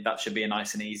anything. That should be a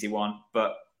nice and easy one,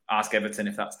 but ask Everton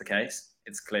if that's the case.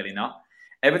 It's clearly not.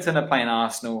 Everton are playing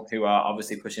Arsenal, who are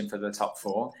obviously pushing for the top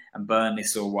 4, and Burnley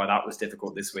saw why that was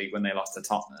difficult this week when they lost to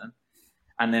Tottenham.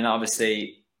 And then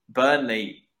obviously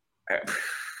Burnley,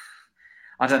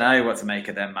 I don't know what to make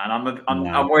of them, man.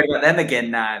 I'm worried about them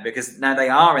again now, because now they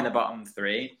are in the bottom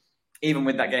 3. Even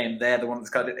with that game, they're the one that's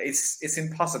got it. It's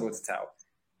impossible to tell.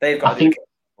 They've got to do it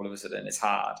all of a sudden. It's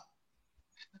hard.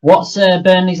 What's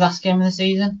Burnley's last game of the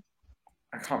season?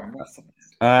 I can't remember.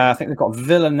 I think they've got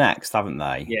Villa next, haven't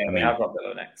they? Yeah, they have got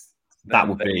Villa next. That's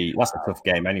a tough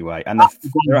game anyway. And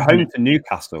they're at home to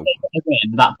Newcastle.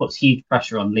 That puts huge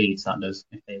pressure on Leeds, that does,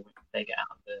 if they get out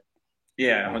of the...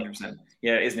 Yeah, 100%.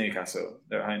 Yeah, it is Newcastle.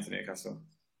 They're at home to Newcastle.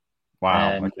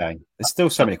 Wow, okay. There's still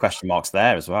so many question marks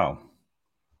there as well.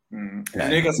 Yeah.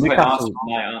 Newcastle play Arsenal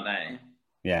tonight, aren't they?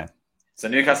 Yeah. So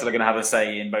Newcastle are going to have a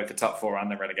say in both the top 4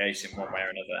 and the relegation, one way or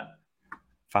another.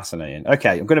 Fascinating.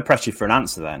 Okay, I'm going to press you for an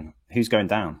answer then. Who's going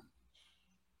down?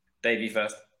 Davey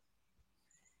first.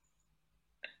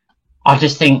 I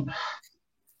just think,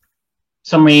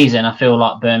 some reason, I feel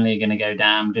like Burnley are going to go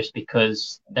down just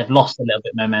because they've lost a little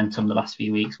bit of momentum the last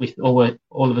few weeks. All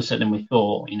of a sudden we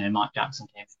thought, Mike Jackson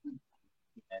came from,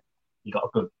 he got a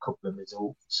good couple of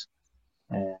results.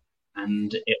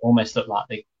 And it almost looked like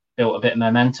they built a bit of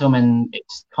momentum, and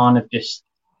it's kind of just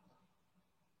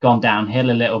gone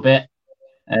downhill a little bit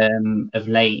of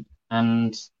late.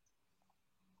 And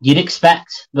you'd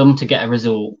expect them to get a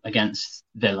result against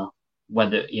Villa,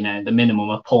 whether, the minimum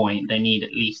a point, they need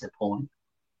at least a point.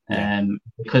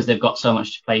 Because they've got so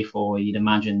much to play for, you'd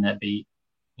imagine they'd be,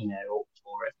 up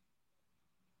for it.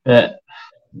 But,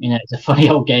 it's a funny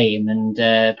old game, and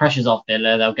pressure's off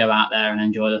Villa. They'll go out there and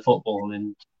enjoy the football.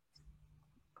 And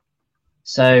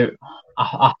so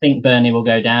I think Burnley will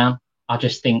go down. I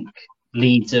just think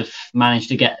Leeds have managed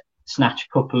to snatch a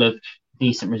couple of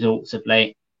decent results of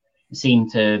late. They seem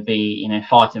to be,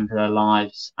 fighting for their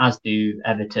lives, as do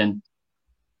Everton.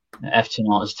 Everton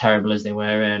aren't as terrible as they were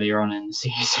earlier on in the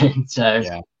season. So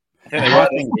yeah. I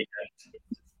think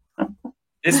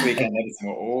this weekend, Everton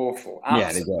were awful.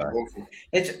 Absolutely awful.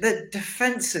 They're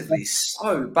defensively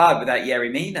so bad without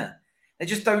Yerry Mina. They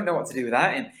just don't know what to do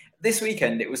without him. This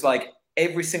weekend, it was like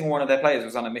every single one of their players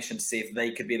was on a mission to see if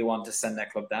they could be the one to send their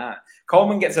club down.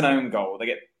 Coleman gets an own goal.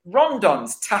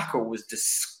 Rondon's tackle was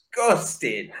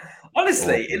disgusting.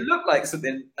 Honestly, it looked like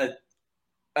something a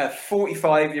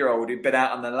 45-year-old who'd been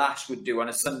out on the lash would do on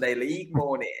a Sunday league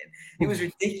morning. It was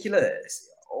ridiculous.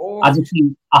 I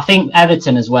think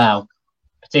Everton as well,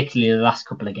 particularly the last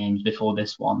couple of games before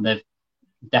this one, they've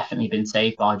definitely been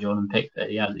saved by Jordan Pickford.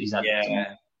 He's had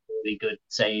some really good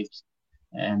saves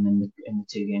in the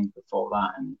 2 games before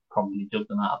that, and probably dug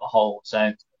them out of a hole.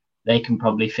 So they can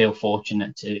probably feel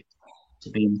fortunate to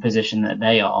be in the position that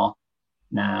they are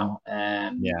now.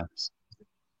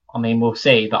 I mean, we'll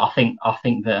see, but I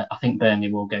think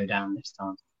Burnley will go down this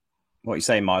time. What are you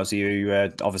saying, Miles? Are you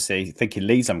obviously thinking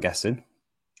Leeds, I'm guessing?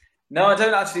 No, I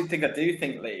don't actually think I do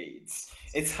think Leeds.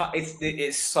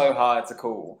 It's so hard to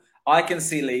call. I can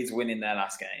see Leeds winning their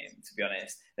last game, to be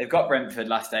honest. They've got Brentford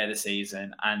last day of the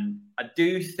season, and I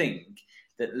do think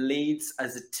that Leeds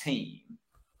as a team,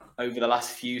 over the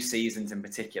last few seasons in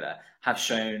particular, have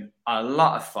shown a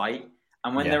lot of fight.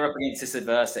 And when they're up against this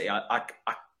adversity,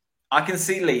 I can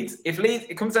see Leeds. If Leeds,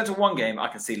 it comes down to one game, I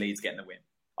can see Leeds getting the win.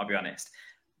 I'll be honest.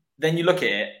 Then you look at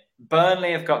it.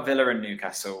 Burnley have got Villa and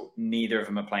Newcastle. Neither of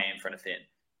them are playing for anything.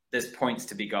 There's points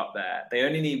to be got there. They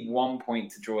only need 1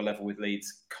 point to draw level with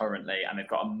Leeds currently, and they've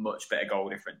got a much better goal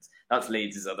difference. That's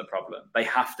Leeds' other problem. They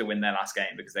have to win their last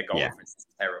game because their goal difference is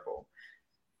terrible.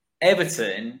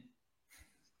 Everton,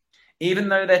 even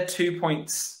though they're 2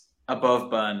 points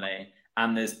above Burnley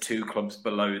and there's 2 clubs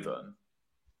below them,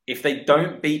 if they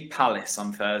don't beat Palace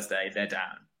on Thursday, they're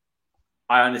down.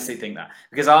 I honestly think that.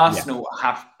 Because Arsenal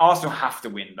have to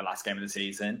win the last game of the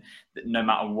season, no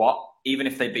matter what. Even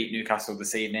if they beat Newcastle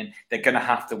this evening, they're going to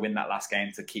have to win that last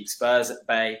game to keep Spurs at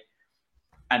bay.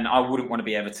 And I wouldn't want to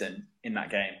be Everton in that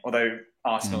game. Although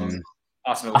Arsenal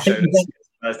showed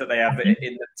us that they have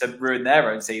it to ruin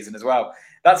their own season as well.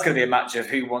 That's going to be a match of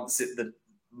who wants it the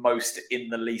most in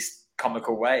the least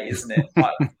comical way, isn't it?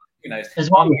 You know,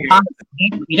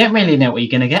 you don't really know what you're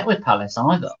going to get with Palace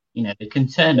either. They can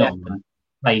turn up and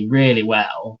play really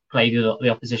well, play the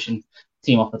opposition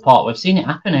team off the park. We've seen it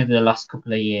happen over the last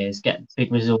couple of years, get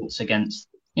big results against,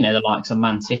 the likes of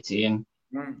Man City, and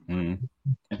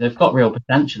They've got real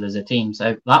potential as a team,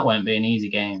 so that won't be an easy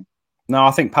game. No,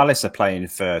 I think Palace are playing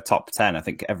for top 10. I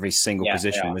think every single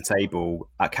position in the table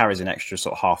carries an extra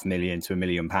sort of £500,000 to £1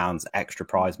 million extra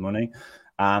prize money.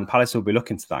 And Palace will be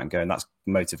looking to that and going, that's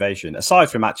motivation. Aside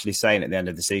from actually saying at the end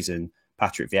of the season,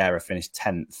 Patrick Vieira finished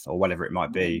 10th or whatever it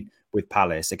might be with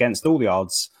Palace against all the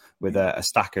odds with a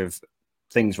stack of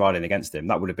things riding against him.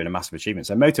 That would have been a massive achievement.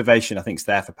 So motivation, I think, is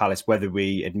there for Palace, whether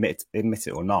we admit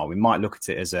it or not. We might look at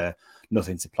it as a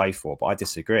nothing to play for, but I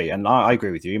disagree. And I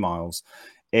agree with you, Myles.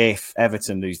 If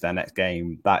Everton lose their next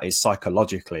game, that is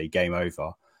psychologically game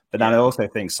over. But then I also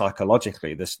think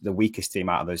psychologically, the weakest team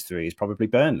out of those three is probably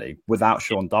Burnley. Without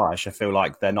Sean Dyche, I feel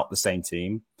like they're not the same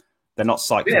team. They're not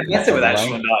psyched. They're better without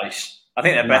Sean Dyche. I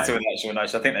think they're better without Sean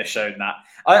Dyche. I think they've shown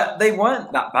that. They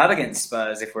weren't that bad against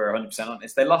Spurs, if we're 100%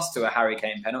 honest. They lost to a Harry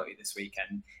Kane penalty this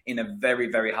weekend in a very,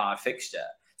 very hard fixture.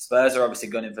 Spurs are obviously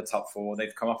gunning for top four.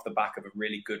 They've come off the back of a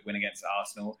really good win against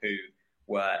Arsenal, who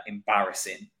were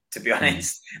embarrassing. To be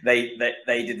honest, they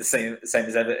did the same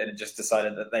as Everton and just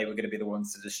decided that they were going to be the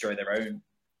ones to destroy their own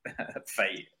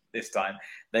fate this time.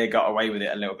 They got away with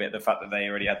it a little bit, the fact that they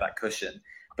already had that cushion.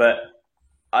 But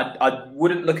I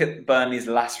wouldn't look at Burnley's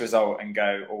last result and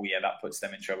go, oh yeah, that puts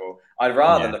them in trouble. I'd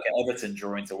rather look at Everton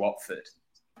drawing to Watford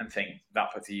and think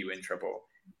that puts you in trouble.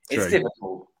 True. It's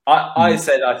difficult. I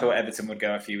said I thought Everton would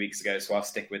go a few weeks ago, so I'll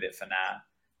stick with it for now.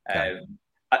 Okay.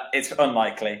 It's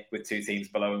unlikely with two teams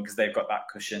below them because they've got that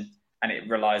cushion and it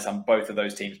relies on both of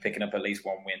those teams picking up at least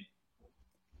one win.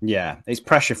 Yeah, it's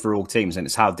pressure for all teams and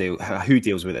it's who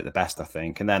deals with it the best, I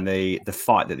think. And then the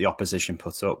fight that the opposition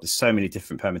puts up, there's so many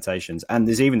different permutations. And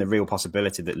there's even the real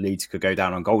possibility that Leeds could go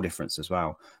down on goal difference as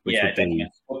well, which would be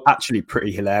actually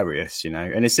pretty hilarious, you know.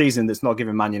 In a season that's not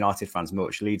giving Man United fans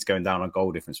much, Leeds going down on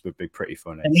goal difference would be pretty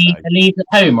funny. Are Leeds at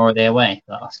home or are they away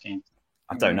for that last game?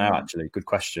 I don't know, actually. Good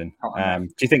question. Do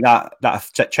you think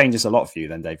that changes a lot for you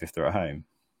then, Dave, if they're at home?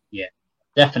 Yeah,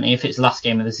 definitely. If it's the last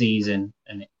game of the season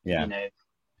and you know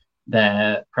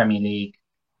their Premier League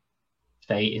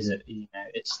fate is at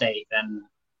stake, then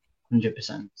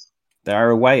 100%. They're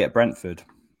away at Brentford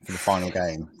for the final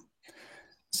game,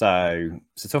 so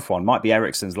it's a tough one. Might be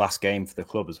Eriksen's last game for the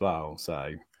club as well.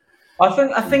 So.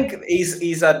 I think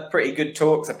he's had pretty good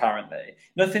talks. Apparently,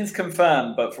 nothing's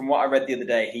confirmed, but from what I read the other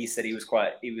day, he said he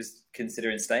was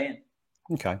considering staying.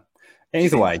 Okay.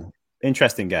 Either way,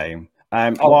 interesting game.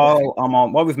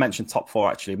 While we've mentioned top four,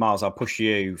 actually, Myles, I'll push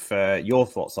you for your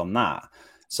thoughts on that.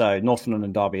 So, North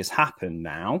London derby has happened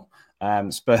now.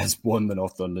 Spurs won the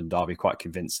North London derby quite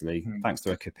convincingly, thanks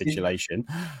to a capitulation.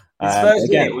 Spurs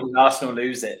win it, wouldn't Arsenal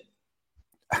lose it?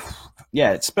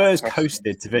 Yeah, Spurs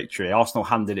coasted to victory. Arsenal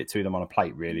handed it to them on a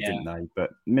plate, really, didn't they?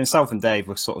 But myself and Dave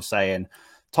were sort of saying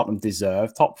Tottenham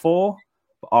deserve top four,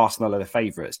 but Arsenal are the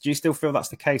favourites. Do you still feel that's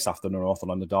the case after the North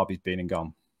London derby's been and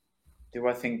gone? Do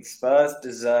I think Spurs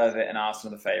deserve it and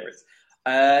Arsenal are the favourites?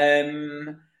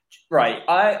 Right.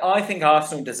 I think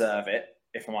Arsenal deserve it,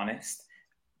 if I'm honest,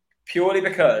 purely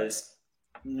because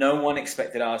no one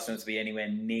expected Arsenal to be anywhere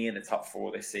near the top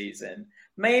four this season.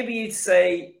 Maybe you'd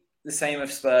say the same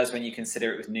of Spurs when you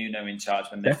consider it was Nuno in charge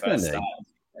when they first started.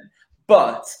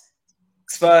 But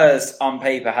Spurs, on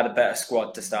paper, had a better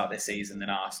squad to start this season than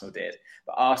Arsenal did.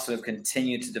 But Arsenal have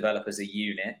continued to develop as a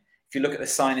unit. If you look at the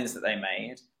signings that they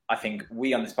made, I think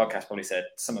we on this podcast probably said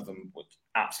some of them were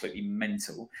absolutely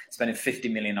mental. Spending 50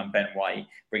 million on Ben White,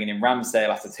 bringing in Ramsdale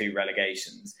after 2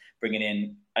 relegations, bringing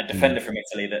in a defender from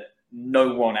Italy that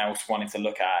no one else wanted to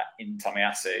look at in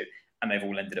Tomiyasu, and they've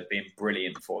all ended up being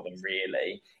brilliant for them,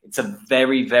 really. It's a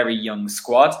very, very young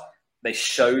squad. They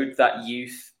showed that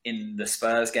youth in the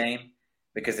Spurs game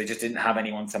because they just didn't have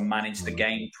anyone to manage the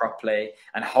game properly.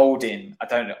 And Holding, I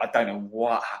don't know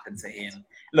what happened to him.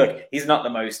 Look, he's not the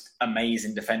most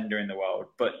amazing defender in the world,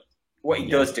 but what he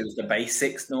does do is the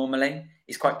basics normally.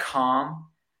 He's quite calm.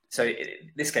 So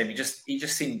this game, he just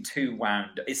seemed too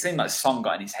wound. It seemed like Son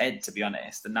got in his head, to be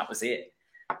honest, and that was it.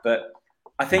 But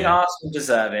I think Arsenal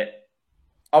deserve it.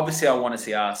 Obviously, I want to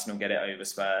see Arsenal get it over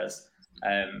Spurs,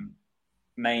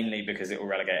 mainly because it will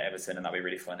relegate Everton, and that'll be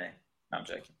really funny. No, I'm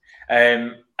joking.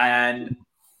 And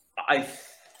I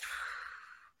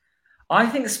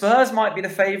think Spurs might be the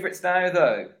favourites now,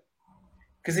 though.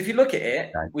 Because if you look at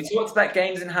it, we talked about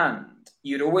games in hand.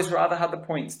 You'd always rather have the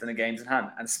points than the games in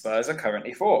hand, and Spurs are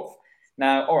currently 4th.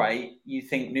 Now, all right, you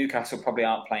think Newcastle probably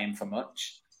aren't playing for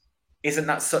much. Isn't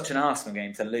that such an Arsenal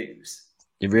game to lose?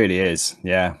 It really is.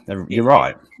 Yeah, you're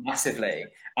right. Massively.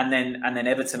 And then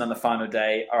Everton on the final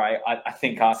day. All right, I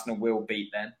think Arsenal will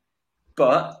beat them.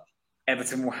 But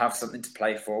Everton will have something to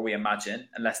play for, we imagine,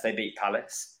 unless they beat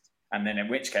Palace. And then in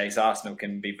which case, Arsenal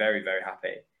can be very, very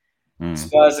happy.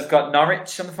 Spurs have got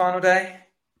Norwich on the final day.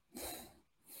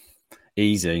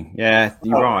 Easy. Yeah,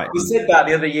 you're right. We said that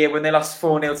the other year when they lost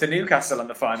 4-0 to Newcastle on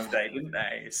the final day, didn't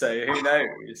they? So who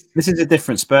knows? This is a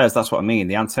different Spurs. That's what I mean.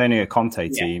 The Antonio Conte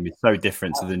team is so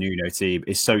different to the Nuno team.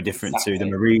 Is so different to the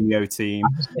Mourinho team.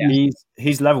 Yeah.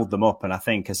 He's leveled them up, and I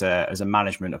think as a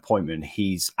management appointment,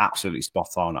 he's absolutely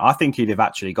spot on. I think he'd have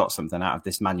actually got something out of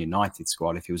this Man United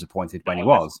squad if he was appointed when he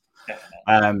was.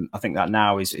 I think that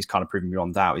now is kind of proving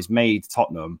beyond doubt. He's made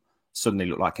Tottenham suddenly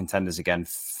look like contenders again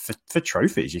for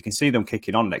trophies. You can see them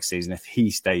kicking on next season if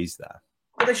he stays there.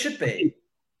 Well, they should be.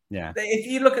 Yeah. If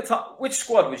you look at which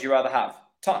squad would you rather have,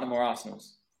 Tottenham or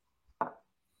Arsenal's?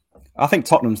 I think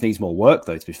Tottenham's needs more work,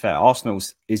 though, to be fair.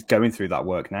 Arsenal's is going through that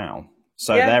work now.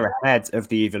 So they're ahead of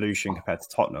the evolution compared to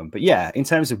Tottenham. But yeah, in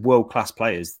terms of world-class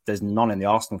players, there's none in the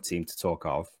Arsenal team to talk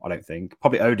of, I don't think.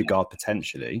 Probably Odegaard,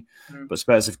 potentially. But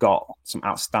Spurs have got some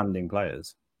outstanding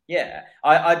players. Yeah,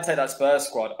 I'd take that Spurs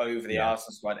squad over the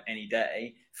Arsenal squad any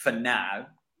day. For now,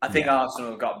 I think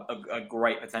Arsenal have got a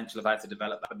great potential of how to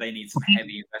develop that, but they need some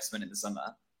heavy investment in the summer.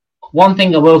 One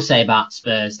thing I will say about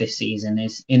Spurs this season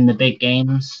is in the big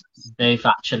games, they've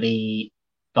actually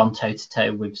gone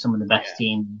toe-to-toe with some of the best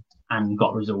teams and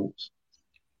got results.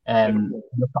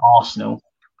 Look at Arsenal,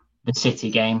 the City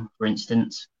game, for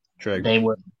instance. True. They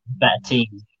were a better team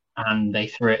and they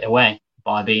threw it away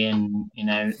by being,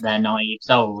 their naive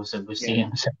souls, as we've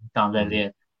seen several times over the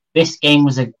year. This game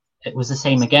was the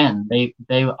same again.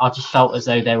 I just felt as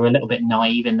though they were a little bit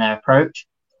naive in their approach.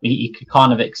 You could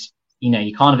kind of,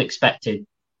 you kind of expected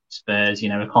Spurs,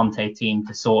 a Conte team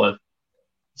to sort of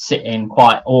sit in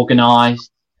quite organised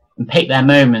and pick their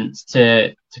moments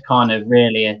to kind of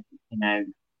really,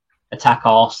 attack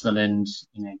Arsenal and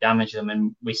damage them.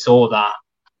 And we saw that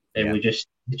they were just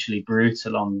literally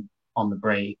brutal on the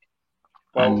break.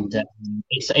 And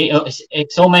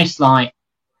it's almost like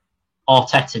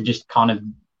Arteta just kind of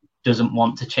doesn't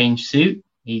want to change suit.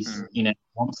 He's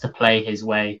wants to play his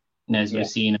way. As we've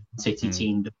seen a City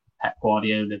team, Pep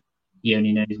Guardiola, he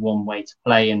only knows one way to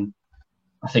play, and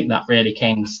I think that really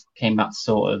came back to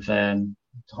sort of to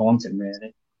haunt him.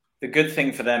 Really, the good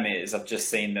thing for them is I've just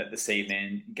seen that this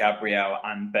evening Gabriel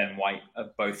and Ben White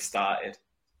have both started,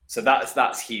 so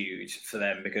that's huge for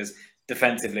them because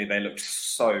defensively, they looked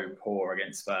so poor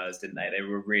against Spurs, didn't they? They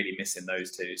were really missing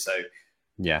those two. So,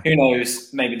 who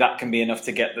knows? Maybe that can be enough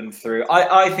to get them through.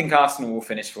 I think Arsenal will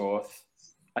finish fourth.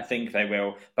 I think they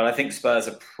will. But I think Spurs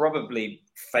are probably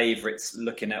favourites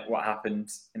looking at what happened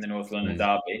in the North London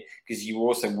derby, because you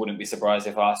also wouldn't be surprised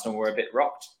if Arsenal were a bit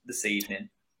rocked this evening.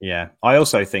 Yeah. I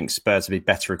also think Spurs will be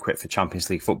better equipped for Champions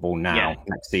League football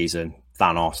next season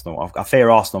than Arsenal. I fear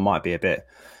Arsenal might be a bit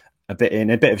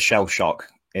of shell shock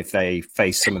if they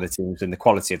face some of the teams in the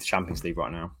quality of the Champions League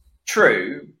right now.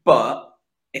 True, but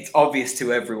it's obvious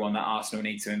to everyone that Arsenal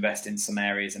need to invest in some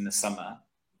areas in the summer.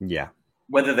 Yeah.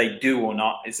 Whether they do or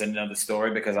not is another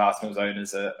story because Arsenal's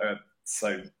owners are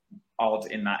so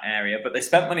odd in that area. But they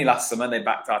spent money last summer, they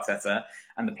backed Arteta,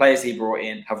 and the players he brought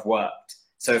in have worked.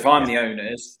 So if I'm the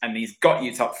owners and he's got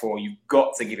you top four, you've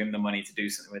got to give him the money to do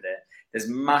something with it. There's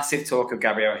massive talk of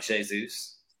Gabriel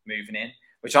Jesus moving in,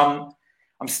 which I'm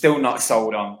still not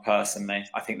sold on personally.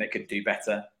 I think they could do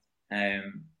better.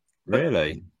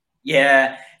 Really?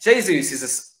 Yeah.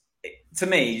 Jesus to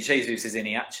me, Jesus is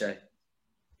Iniacho.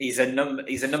 He's a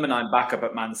number 9 backup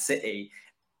at Man City.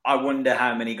 I wonder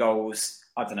how many goals,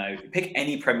 I don't know, pick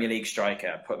any Premier League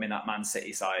striker, put him in that Man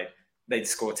City side, they'd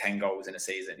score 10 goals in a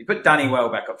season. You put Danny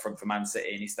Welbeck up front for Man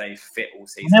City and he stays fit all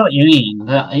season. I know what you mean.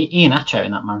 Iniacho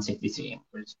in that Man City team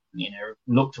was,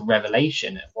 looked a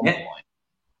revelation at one point.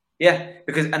 Yeah,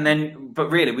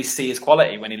 but really we see his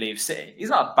quality when he leaves City. He's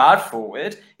not a bad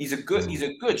forward. He's a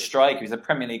good striker. He's a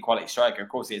Premier League quality striker, of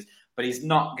course he is. But he's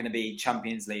not going to be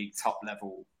Champions League top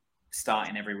level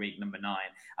starting every week, number 9.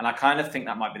 And I kind of think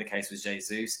that might be the case with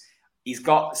Jesus. He's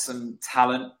got some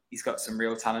talent. He's got some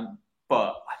real talent.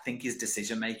 But I think his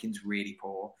decision making is really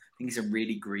poor. I think he's a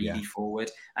really greedy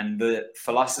forward. And the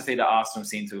philosophy that Arsenal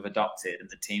seem to have adopted and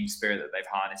the team spirit that they've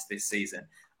harnessed this season,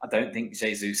 I don't think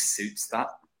Jesus suits that.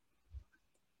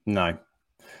 No.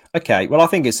 Okay. Well, I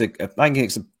think it's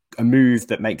a move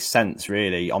that makes sense,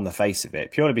 really, on the face of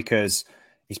it, purely because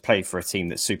he's played for a team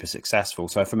that's super successful.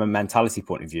 So from a mentality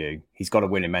point of view, he's got a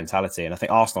winning mentality. And I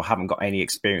think Arsenal haven't got any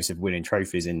experience of winning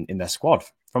trophies in their squad.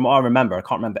 From what I remember, I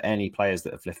can't remember any players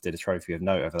that have lifted a trophy of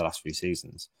note over the last few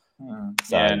seasons. No,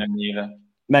 neither.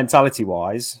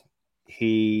 Mentality-wise,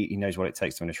 he knows what it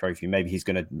takes to win a trophy. Maybe he's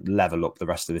going to level up the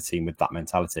rest of the team with that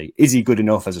mentality. Is he good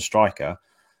enough as a striker?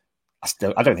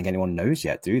 I don't think anyone knows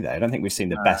yet, do they? I don't think we've seen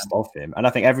the best of him. And I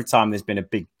think every time there's been a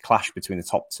big clash between the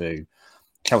top two,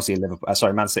 Chelsea and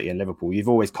Liverpool, Man City and Liverpool, you've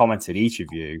always commented, each of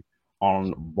you,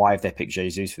 on why have they picked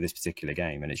Jesus for this particular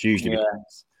game, and it's usually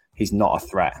because he's not a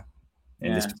threat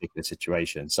in this particular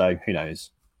situation. So who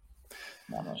knows?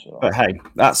 No, I'm not sure. But hey,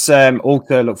 that's all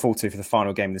to look forward to for the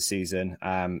final game of the season.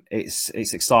 It's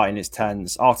exciting, it's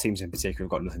tense. Our teams in particular have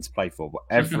got nothing to play for, but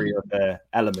every other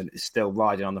element is still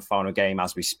riding on the final game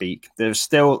as we speak. There's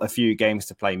still a few games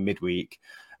to play midweek,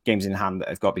 games in hand that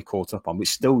have got to be caught up on, which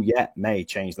still yet may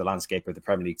change the landscape of the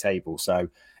Premier League table. So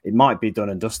it might be done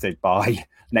and dusted by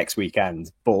next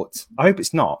weekend, but I hope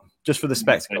it's not. Just for the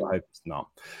spectacle, I hope it's not.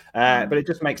 But it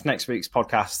just makes next week's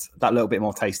podcast that little bit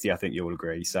more tasty, I think you'll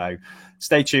agree. So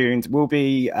stay tuned. We'll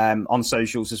be on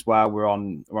socials as well. We're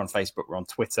on Facebook, we're on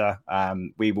Twitter.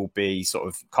 We will be sort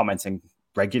of commenting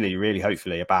regularly, really,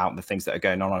 hopefully, about the things that are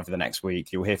going on over the next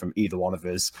week. You'll hear from either one of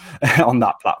us on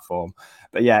that platform.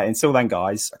 But yeah, until then,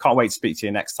 guys, I can't wait to speak to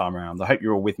you next time around. I hope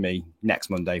you're all with me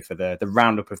next Monday for the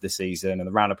roundup of the season and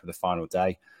the roundup of the final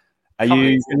day. Are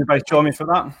you going to both join me for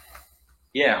that?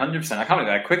 Yeah, 100%. I can't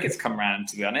believe how quick it's come around,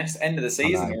 to be honest. End of the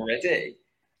season already.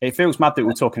 It feels mad that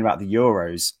we're talking about the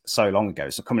Euros so long ago.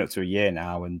 So coming up to a year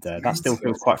now, and that still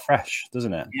feels quite fresh,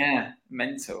 doesn't it? Yeah,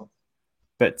 mental.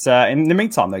 But in the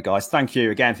meantime, though, guys, thank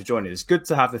you again for joining us. Good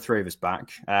to have the three of us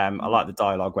back. I like the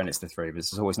dialogue when it's the three of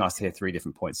us. It's always nice to hear three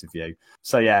different points of view.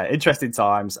 So, yeah, interesting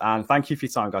times. And thank you for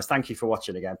your time, guys. Thank you for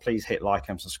watching again. Please hit like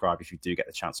and subscribe if you do get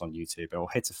the chance on YouTube, or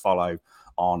hit a follow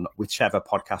on whichever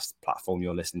podcast platform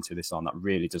you're listening to this on. That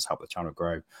really does help the channel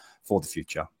grow for the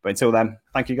future. But until then,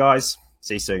 thank you, guys.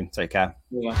 See you soon. Take care.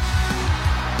 Yeah.